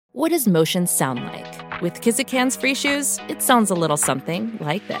What does motion sound like? With Kizikans free shoes, it sounds a little something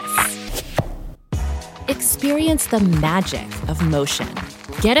like this. Experience the magic of motion.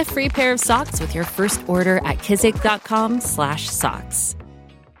 Get a free pair of socks with your first order at kizik.com/socks.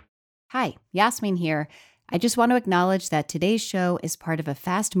 Hi, Yasmin here. I just want to acknowledge that today's show is part of a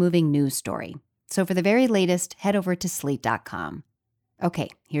fast-moving news story. So for the very latest, head over to slate.com. Okay,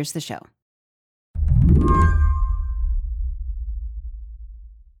 here's the show.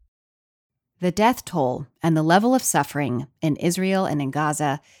 The death toll and the level of suffering in Israel and in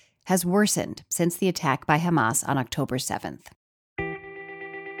Gaza has worsened since the attack by Hamas on October 7th.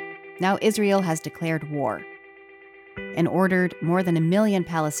 Now Israel has declared war and ordered more than 1 million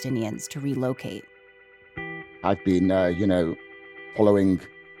Palestinians to relocate. I've been, following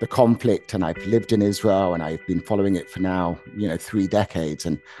the conflict, and I've lived in Israel, and I've been following it for now, 3 decades.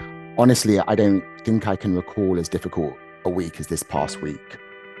 And honestly, I don't think I can recall as difficult a week as this past week.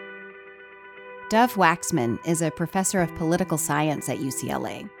 Dov Waxman is a professor of political science at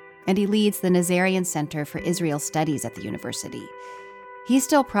UCLA, and he leads the Nazarian Center for Israel Studies at the university. He's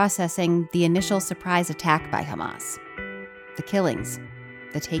still processing the initial surprise attack by Hamas, the killings,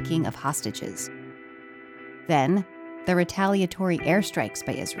 the taking of hostages. Then, the retaliatory airstrikes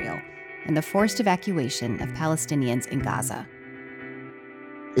by Israel and the forced evacuation of Palestinians in Gaza.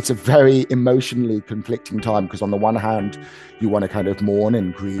 It's a very emotionally conflicting time because on the one hand, you want to kind of mourn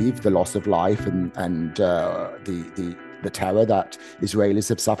and grieve the loss of life and the terror that Israelis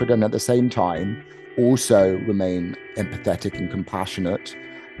have suffered, and at the same time, also remain empathetic and compassionate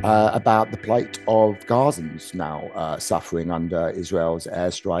about the plight of Gazans now suffering under Israel's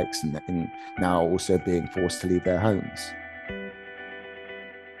airstrikes and now also being forced to leave their homes.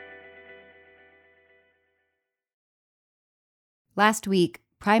 Last week,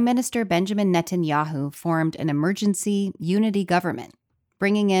 Prime Minister Benjamin Netanyahu formed an emergency unity government,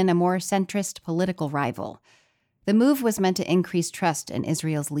 bringing in a more centrist political rival. The move was meant to increase trust in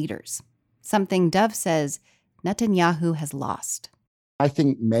Israel's leaders, something Dov says Netanyahu has lost. I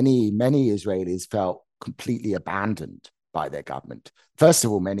think many Israelis felt completely abandoned by their government. First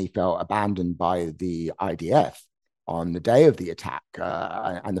of all, many felt abandoned by the IDF on the day of the attack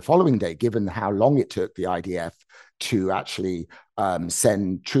and the following day, given how long it took the IDF to actually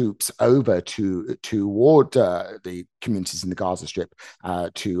send troops over toward the communities in the Gaza Strip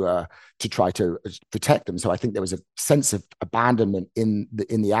to try to protect them. So I think there was a sense of abandonment in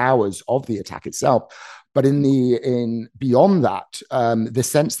the hours of the attack itself. But in beyond that, the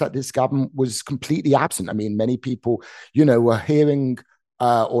sense that this government was completely absent. I mean, many people, were hearing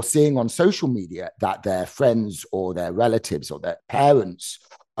or seeing on social media that their friends or their relatives or their parents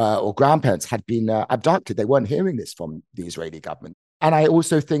or grandparents had been abducted. They weren't hearing this from the Israeli government. And I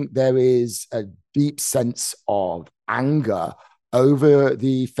also think there is a deep sense of anger over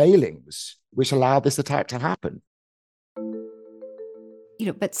the failings which allowed this attack to happen.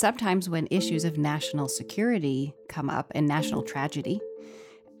 But sometimes when issues of national security come up and national tragedy,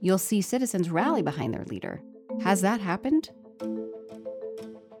 you'll see citizens rally behind their leader. Has that happened?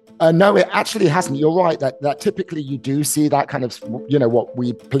 No, it actually hasn't. You're right that typically you do see that kind of, what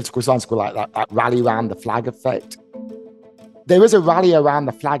we political science call like that rally around the flag effect. There is a rally around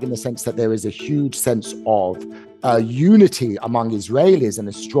the flag in the sense that there is a huge sense of unity among Israelis and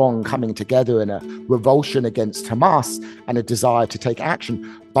a strong coming together and a revulsion against Hamas and a desire to take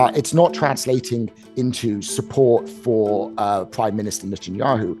action. But it's not translating into support for Prime Minister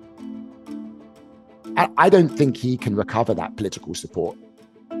Netanyahu. I don't think he can recover that political support.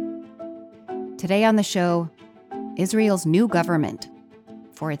 Today on the show, Israel's new government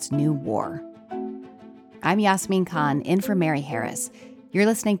for its new war. I'm Yasmin Khan, in for Mary Harris. You're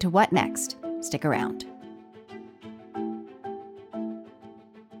listening to What Next? Stick around.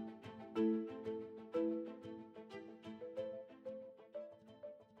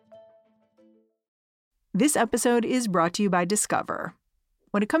 This episode is brought to you by Discover.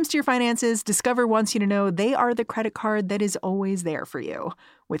 When it comes to your finances, Discover wants you to know they are the credit card that is always there for you.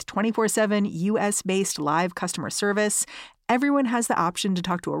 With 24/7 U.S.-based live customer service, everyone has the option to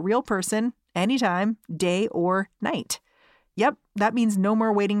talk to a real person anytime, day or night. Yep, that means no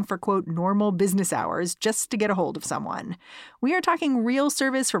more waiting for, quote, normal business hours just to get a hold of someone. We are talking real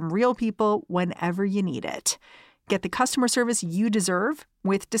service from real people whenever you need it. Get the customer service you deserve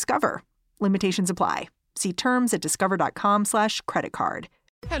with Discover. Limitations apply. See terms at discover.com/creditcard.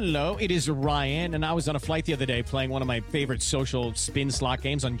 Hello, it is Ryan, and I was on a flight the other day playing one of my favorite social spin slot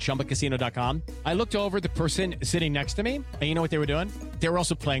games on ChumbaCasino.com. I looked over at the person sitting next to me, and you know what they were doing? They were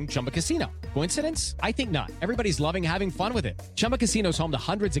also playing Chumba Casino. Coincidence? I think not. Everybody's loving having fun with it. Chumba Casino is home to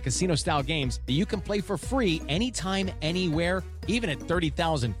hundreds of casino-style games that you can play for free anytime, anywhere, even at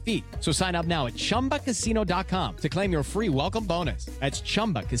 30,000 feet. So sign up now at ChumbaCasino.com to claim your free welcome bonus. That's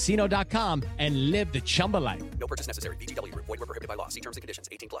ChumbaCasino.com and live the Chumba life. No purchase necessary. VGW Group. Void where prohibited by law. See terms and conditions.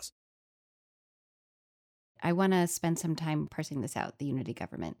 18+. I want to spend some time parsing this out, the unity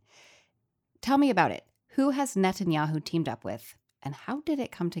government. Tell me about it. Who has Netanyahu teamed up with, and how did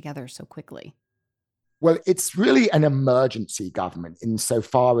it come together so quickly? Well, it's really an emergency government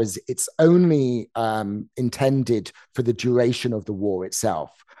insofar as it's only intended for the duration of the war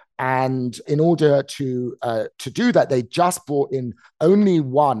itself. And in order to do that, they just brought in only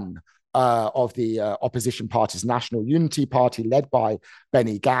one of the opposition parties, National Unity Party, led by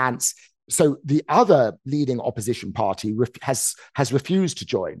Benny Gantz. So the other leading opposition party has refused to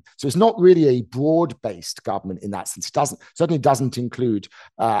join. So it's not really a broad-based government in that sense. It certainly doesn't include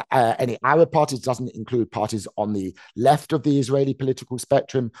any Arab parties, doesn't include parties on the left of the Israeli political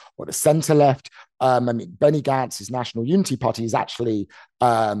spectrum or the center left. Benny Gantz's National Unity Party is actually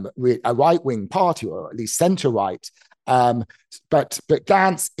a right-wing party, or at least center-right. But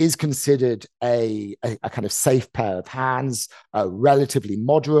Gantz is considered a kind of safe pair of hands, relatively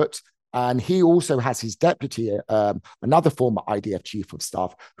moderate. And he also has his deputy, another former IDF chief of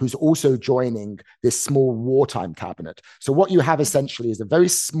staff, who's also joining this small wartime cabinet. So what you have essentially is a very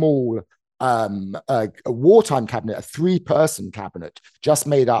small a wartime cabinet, a three-person cabinet, just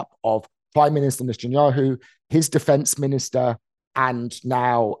made up of Prime Minister Netanyahu, his defense minister, and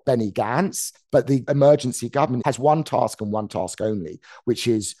now Benny Gantz. But the emergency government has one task and one task only, which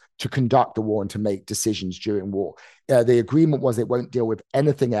is to conduct the war and to make decisions during war. The agreement was it won't deal with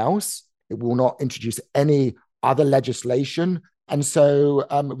anything else. It will not introduce any other legislation. And so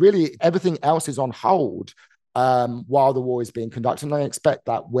really everything else is on hold while the war is being conducted. And I expect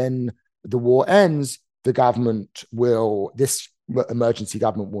that when the war ends, this emergency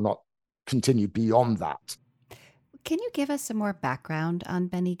government will not continue beyond that. Can you give us some more background on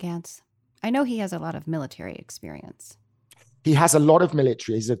Benny Gantz? I know he has a lot of military experience. He has a lot of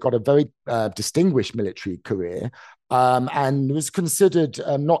military. He's got a very distinguished military career and was considered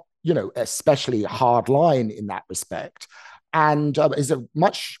not, especially hardline in that respect. And is a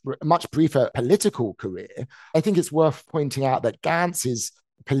much briefer political career. I think it's worth pointing out that Gantz's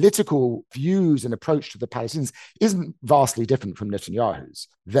political views and approach to the Palestinians isn't vastly different from Netanyahu's.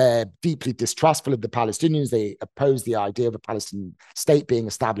 They're deeply distrustful of the Palestinians. They oppose the idea of a Palestinian state being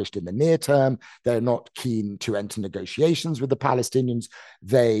established in the near term. They're not keen to enter negotiations with the Palestinians.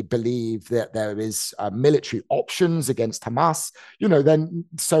 They believe that there is military options against Hamas.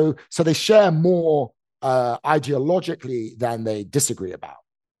 So they share more ideologically than they disagree about.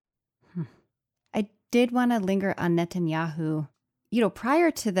 I did want to linger on Netanyahu.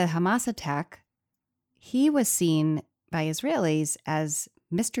 Prior to the Hamas attack, he was seen by Israelis as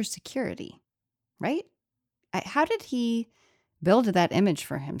Mr. Security, right? How did he build that image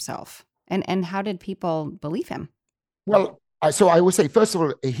for himself? And how did people believe him? Well, so I would say, first of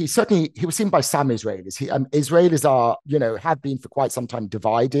all, he was seen by some Israelis. Israelis are, have been for quite some time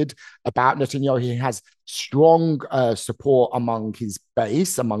divided about Netanyahu. He has strong support among his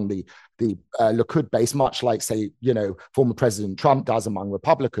base, among the Likud base, much like, say, former President Trump does among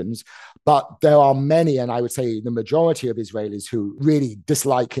Republicans. But there are many, and I would say the majority of Israelis, who really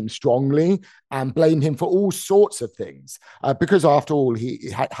dislike him strongly and blame him for all sorts of things. Because after all,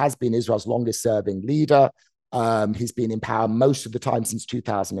 he has been Israel's longest serving leader. He's been in power most of the time since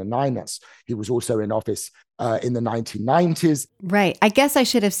 2009. He was also in office in the 1990s. Right. I guess I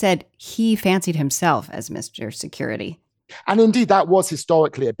should have said he fancied himself as Mr. Security. And indeed, that was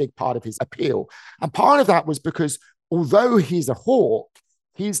historically a big part of his appeal. And part of that was because although he's a hawk,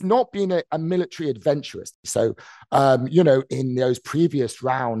 he's not been a military adventurist. So, in those previous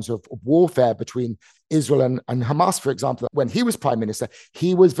rounds of warfare between Israel and Hamas, for example, when he was prime minister,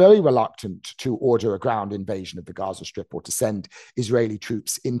 he was very reluctant to order a ground invasion of the Gaza Strip or to send Israeli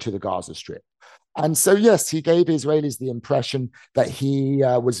troops into the Gaza Strip. And so, yes, he gave Israelis the impression that he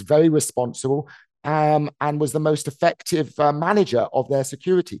was very responsible and was the most effective manager of their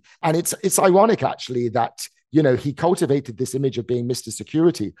security. And it's ironic, actually, that he cultivated this image of being Mr.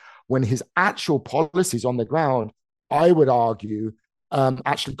 Security when his actual policies on the ground, I would argue,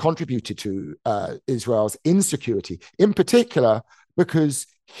 actually contributed to Israel's insecurity, in particular because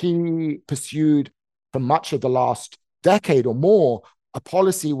he pursued for much of the last decade or more a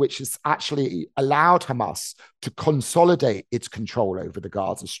policy which has actually allowed Hamas to consolidate its control over the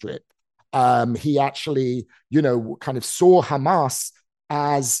Gaza Strip. He actually, kind of saw Hamas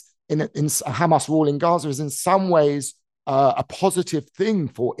as in Hamas rule in Gaza is in some ways a positive thing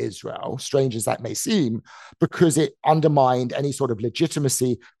for Israel, strange as that may seem, because it undermined any sort of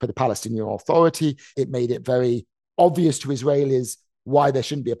legitimacy for the Palestinian Authority. It made it very obvious to Israelis why there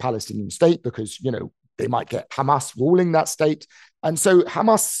shouldn't be a Palestinian state because, they might get Hamas ruling that state. And so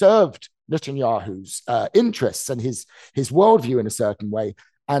Hamas served Netanyahu's interests and his worldview in a certain way.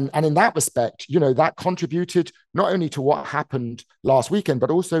 And in that respect, that contributed not only to what happened last weekend, but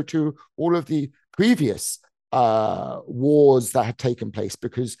also to all of the previous wars that had taken place,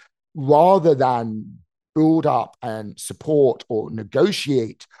 because rather than build up and support or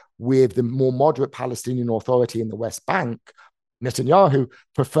negotiate with the more moderate Palestinian Authority in the West Bank, Netanyahu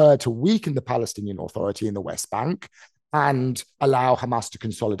preferred to weaken the Palestinian Authority in the West Bank and allow Hamas to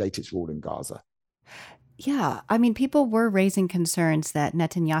consolidate its rule in Gaza. Yeah, I mean, people were raising concerns that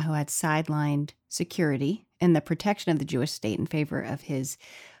Netanyahu had sidelined security and the protection of the Jewish state in favor of his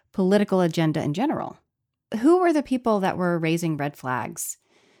political agenda in general. Who were the people that were raising red flags,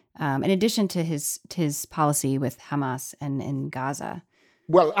 in addition to his policy with Hamas and in Gaza?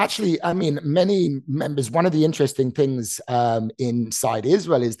 Well, actually, I mean, many members, one of the interesting things inside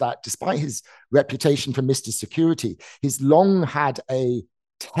Israel is that despite his reputation for Mr. Security, he's long had a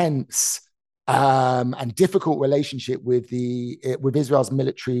tense and difficult relationship with Israel's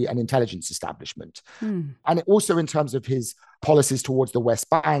military and intelligence establishment. And also in terms of his policies towards the West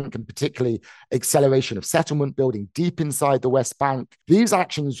Bank, and particularly acceleration of settlement building deep inside the West Bank. These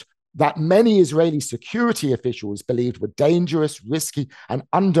actions that many Israeli security officials believed were dangerous, risky, and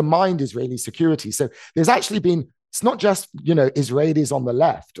undermined Israeli security. So there's actually been, it's not just, Israelis on the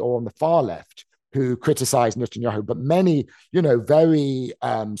left or on the far left who criticize Netanyahu, but many, very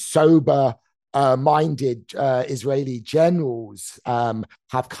sober, minded Israeli generals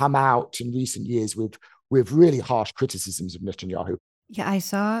have come out in recent years with really harsh criticisms of Netanyahu. Yeah, I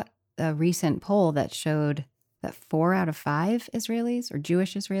saw a recent poll that showed that 4 out of 5 Israelis or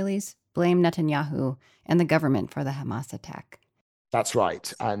Jewish Israelis blame Netanyahu and the government for the Hamas attack. That's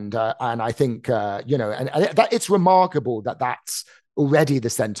right. And I think, it's remarkable that that's already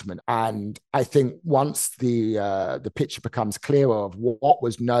the sentiment. And I think once the picture becomes clearer of what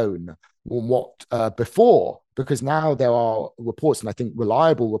was known or what before, because now there are reports, and I think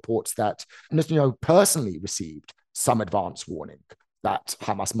reliable reports, that Netanyahu personally received some advance warning that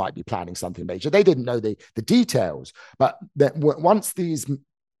Hamas might be planning something major. They didn't know the details, but that once this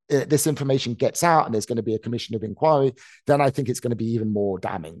information gets out and there's going to be a commission of inquiry, then I think it's going to be even more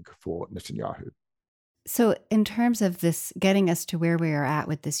damning for Netanyahu. So in terms of this getting us to where we are at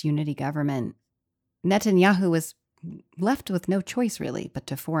with this unity government, Netanyahu was left with no choice really but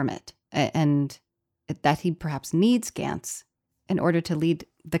to form it, and that he perhaps needs Gantz in order to lead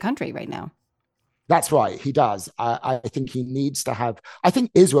the country right now. That's right. He does. I think he needs to have, I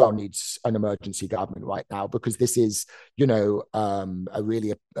think Israel needs an emergency government right now, because this is, a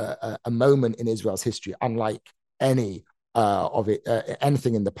really moment in Israel's history, unlike any of it,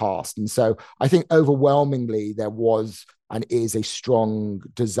 anything in the past. And so I think overwhelmingly there was and is a strong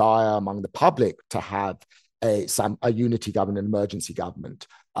desire among the public to have a unity government, an emergency government.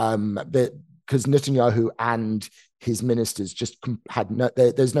 Because Netanyahu and his ministers just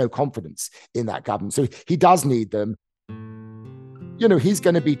there's no confidence in that government. So he does need them. He's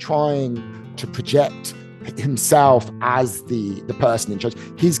going to be trying to project himself as the person in charge.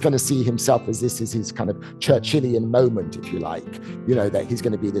 He's going to see himself as this is his kind of Churchillian moment, if you like, that he's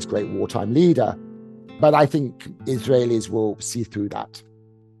going to be this great wartime leader. But I think Israelis will see through that.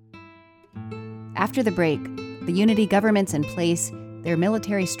 After the break, the unity government's in place. Their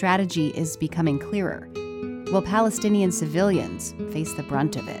military strategy is becoming clearer. Will Palestinian civilians face the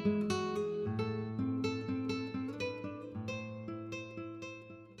brunt of it?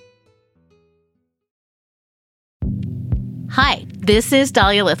 Hi, this is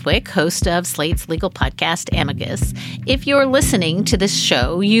Dahlia Lithwick, host of Slate's legal podcast, Amicus. If you're listening to this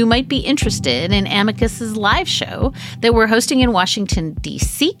show, you might be interested in Amicus's live show that we're hosting in Washington,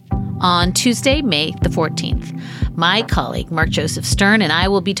 D.C. on Tuesday, May the 14th. My colleague, Mark Joseph Stern, and I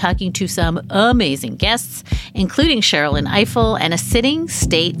will be talking to some amazing guests, including Sherilyn Ifill and a sitting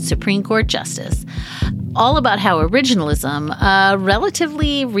state Supreme Court justice, all about how originalism, a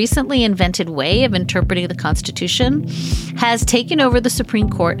relatively recently invented way of interpreting the Constitution, has taken over the Supreme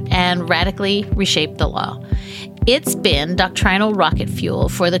Court and radically reshaped the law. It's been doctrinal rocket fuel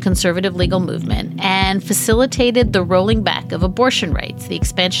for the conservative legal movement and facilitated the rolling back of abortion rights, the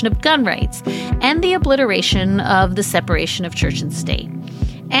expansion of gun rights, and the obliteration of the separation of church and state.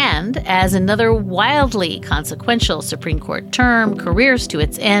 And as another wildly consequential Supreme Court term careers to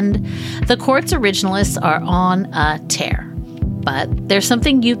its end, the court's originalists are on a tear. But there's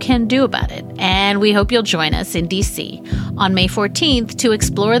something you can do about it, and we hope you'll join us in D.C. on May 14th to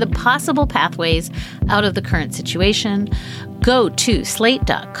explore the possible pathways out of the current situation. Go to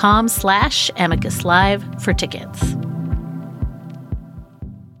slate.com/Amicus Live for tickets.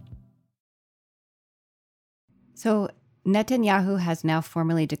 So Netanyahu has now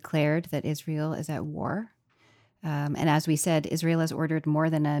formally declared that Israel is at war. And as we said, Israel has ordered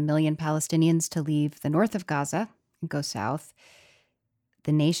more than 1 million Palestinians to leave the north of Gaza and go south.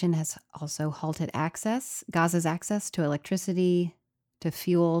 The nation has also halted Gaza's access to electricity, to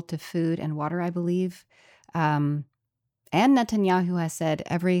fuel, to food and water, I believe. And Netanyahu has said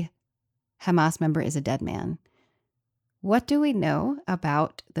every Hamas member is a dead man. What do we know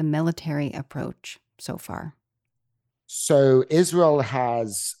about the military approach so far? So Israel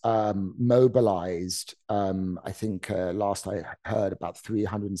has mobilized, I think last I heard, about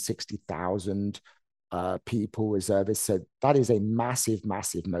 360,000 people, reservists. So that is a massive,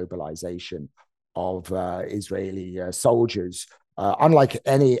 massive mobilization of Israeli soldiers, unlike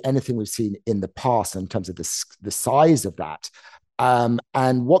anything we've seen in the past in terms of the size of that. And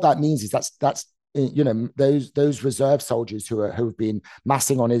what that means is that's those reserve soldiers who've been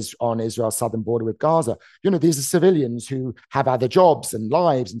massing on Israel's southern border with Gaza. These are civilians who have other jobs and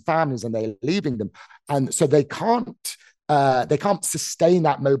lives and families, and they're leaving them, and so they can't sustain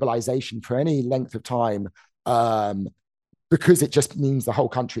that mobilization for any length of time, because it just means the whole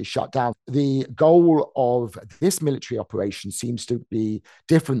country is shut down. The goal of this military operation seems to be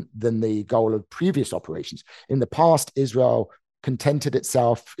different than the goal of previous operations. In the past, Israel contented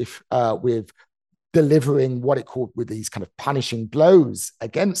itself with delivering what it called with these kind of punishing blows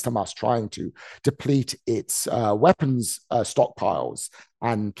against Hamas, trying to deplete its weapons stockpiles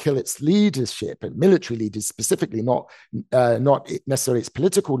and kill its leadership and military leaders specifically, not necessarily its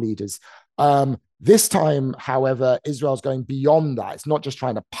political leaders. This time, however, Israel's going beyond that. It's not just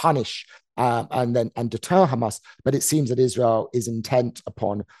trying to punish and deter Hamas, but it seems that Israel is intent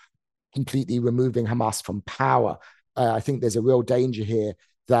upon completely removing Hamas from power. I think there's a real danger here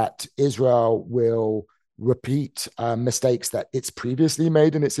that Israel will repeat mistakes that it's previously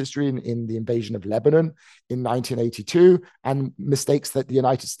made in its history in the invasion of Lebanon in 1982, and mistakes that the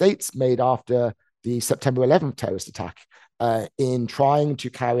United States made after the September 11th terrorist attack in trying to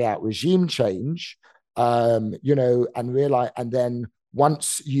carry out regime change, and realize, and then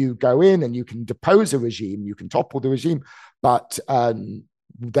once you go in and you can depose a regime, you can topple the regime, but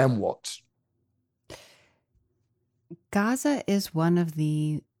then what? Gaza is one of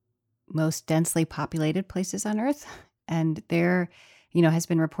the most densely populated places on Earth, and there, has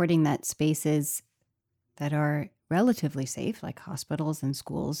been reporting that spaces that are relatively safe, like hospitals and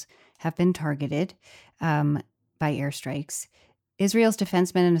schools, have been targeted by airstrikes. Israel's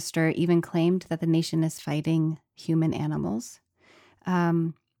defense minister even claimed that the nation is fighting human animals.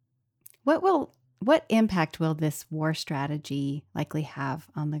 What impact will this war strategy likely have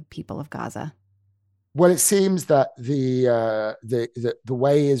on the people of Gaza? Well, it seems that the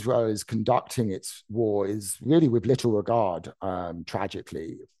way Israel is conducting its war is really with little regard,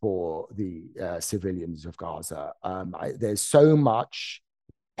 tragically, for the civilians of Gaza. There's so much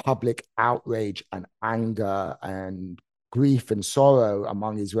public outrage and anger and grief and sorrow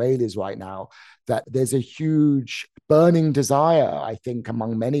among Israelis right now that there's a huge burning desire, I think,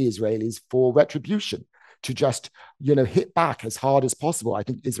 among many Israelis for retribution, to just, hit back as hard as possible. I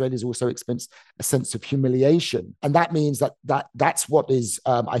think Israelis also experience a sense of humiliation. And that means that's what is,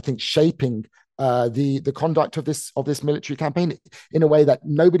 I think, shaping the conduct of this military campaign in a way that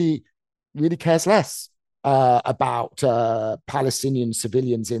nobody really cares less about Palestinian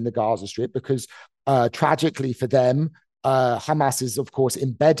civilians in the Gaza Strip, because tragically for them, Hamas is, of course,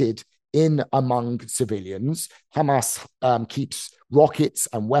 embedded in among civilians. Hamas keeps rockets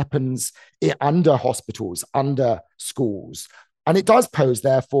and weapons under hospitals, under schools. And it does pose,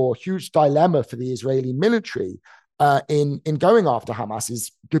 therefore, a huge dilemma for the Israeli military in going after Hamas,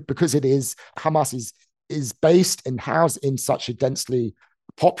 is because Hamas is based and housed in such a densely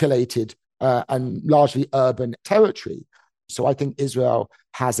populated and largely urban territory. So I think Israel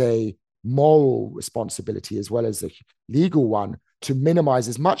has a moral responsibility as well as a legal one to minimize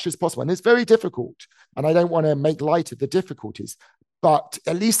as much as possible. And it's very difficult. And I don't want to make light of the difficulties. But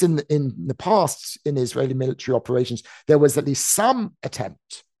at least in the past, in Israeli military operations, there was at least some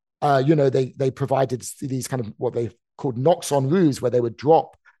attempt. They provided these kind of what they called knocks on roofs, where they would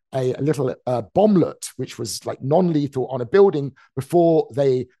drop a little bomblet, which was like non-lethal, on a building before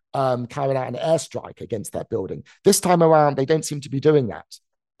they carried out an airstrike against that building. This time around, they don't seem to be doing that.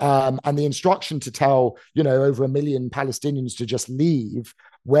 And the instruction to tell, over 1 million Palestinians to just leave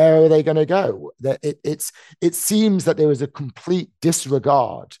where are they going to go? It seems that there is a complete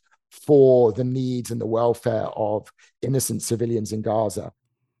disregard for the needs and the welfare of innocent civilians in Gaza.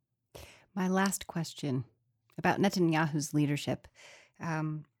 My last question about Netanyahu's leadership.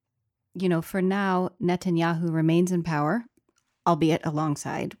 For now, Netanyahu remains in power, albeit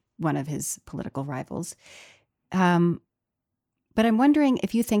alongside one of his political rivals. But I'm wondering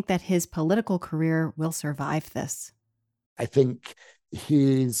if you think that his political career will survive this. I think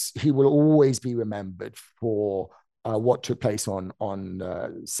he will always be remembered for what took place on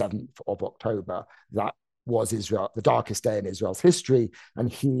 7th of October. That was Israel, the darkest day in Israel's history, and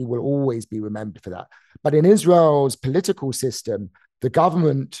he will always be remembered for that. But in Israel's political system, the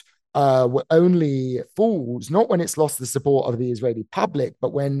government only falls not when it's lost the support of the Israeli public,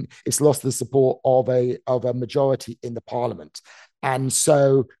 but when it's lost the support of a majority in the parliament. And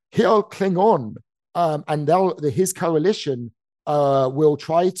so he'll cling on, and his coalition will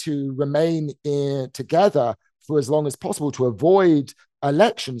try to remain together for as long as possible to avoid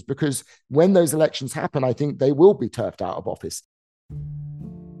elections, because when those elections happen, I think they will be turfed out of office.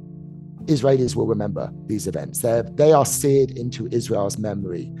 Israelis will remember these events. They are seared into Israel's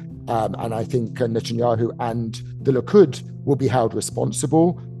memory. And I think Netanyahu and the Likud will be held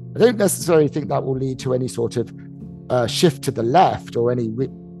responsible. I don't necessarily think that will lead to any sort of shift to the left or any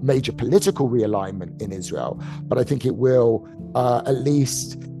major political realignment in Israel, but I think it will at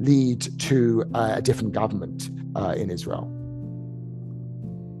least lead to a different government in Israel.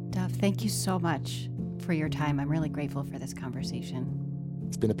 Dov, thank you so much for your time. I'm really grateful for this conversation.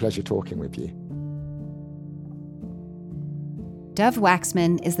 It's been a pleasure talking with you. Dov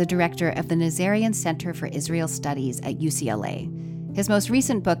Waxman is the director of the Nazarian Center for Israel Studies at UCLA. His most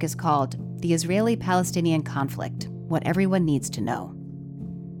recent book is called The Israeli-Palestinian Conflict: What Everyone Needs to Know.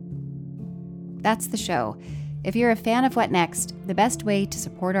 That's the show. If you're a fan of What Next, the best way to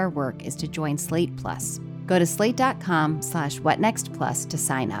support our work is to join Slate Plus. Go to slate.com/whatnextplus to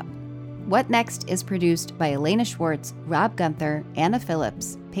sign up. What Next is produced by Elena Schwartz, Rob Gunther, Anna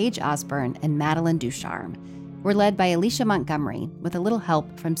Phillips, Paige Osborne, and Madeline Ducharme. We're led by Alicia Montgomery, with a little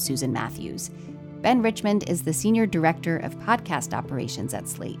help from Susan Matthews. Ben Richmond is the Senior Director of Podcast Operations at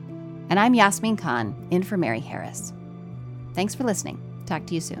Slate. And I'm Yasmin Khan, in for Mary Harris. Thanks for listening. Talk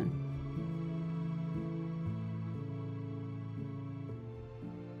to you soon.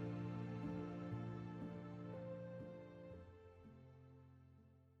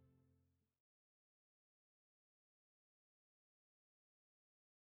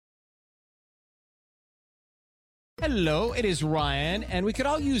 Hello, it is Ryan, and we could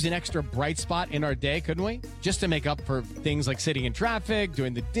all use an extra bright spot in our day, couldn't we? Just to make up for things like sitting in traffic,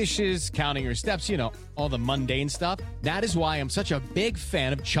 doing the dishes, counting your steps, all the mundane stuff. That is why I'm such a big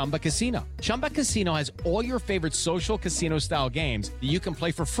fan of Chumba Casino. Chumba Casino has all your favorite social casino-style games that you can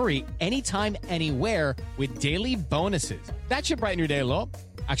play for free anytime, anywhere with daily bonuses. That should brighten your day a little.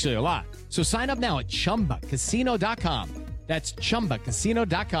 Actually, a lot. So sign up now at ChumbaCasino.com. That's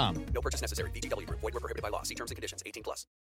ChumbaCasino.com. No purchase necessary. VGW Group. Void where prohibited by law. See terms and conditions. 18+.